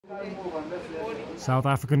South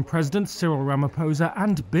African President Cyril Ramaphosa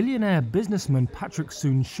and billionaire businessman Patrick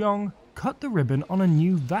Soon-Shiong cut the ribbon on a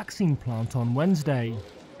new vaccine plant on Wednesday.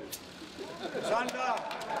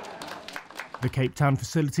 The Cape Town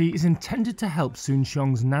facility is intended to help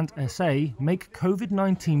Soon-Shiong's NantSA make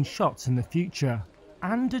COVID-19 shots in the future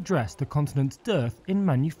and address the continent's dearth in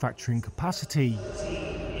manufacturing capacity.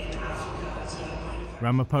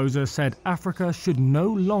 Ramaphosa said Africa should no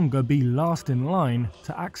longer be last in line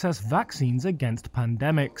to access vaccines against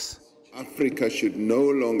pandemics. Africa should no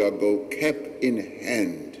longer go cap in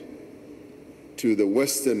hand to the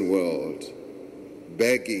Western world,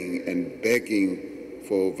 begging and begging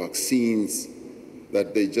for vaccines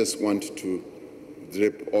that they just want to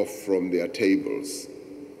drip off from their tables.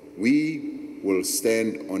 We will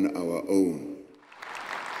stand on our own.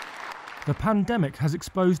 The pandemic has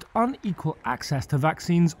exposed unequal access to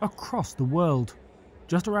vaccines across the world.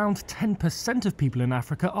 Just around 10% of people in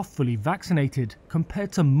Africa are fully vaccinated,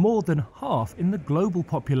 compared to more than half in the global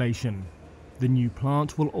population. The new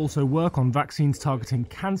plant will also work on vaccines targeting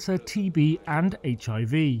cancer, TB and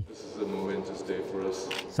HIV. This is a momentous day for us.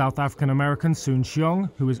 South African-American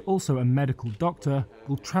Soon-Shiong, who is also a medical doctor,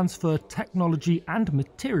 will transfer technology and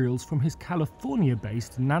materials from his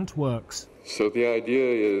California-based NantWorks. So the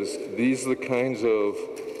idea is these are the kinds of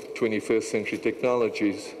 21st century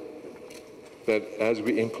technologies that as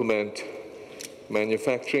we implement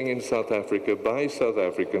manufacturing in South Africa by South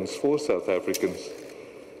Africans for South Africans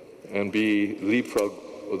and be leapfrog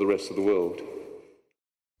of the rest of the world.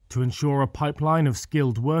 To ensure a pipeline of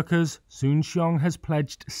skilled workers, Soon-Shiong has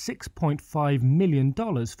pledged $6.5 million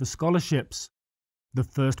for scholarships. The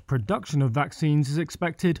first production of vaccines is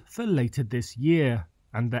expected for later this year,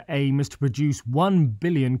 and the aim is to produce 1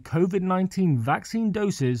 billion COVID-19 vaccine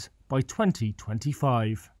doses by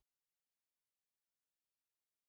 2025.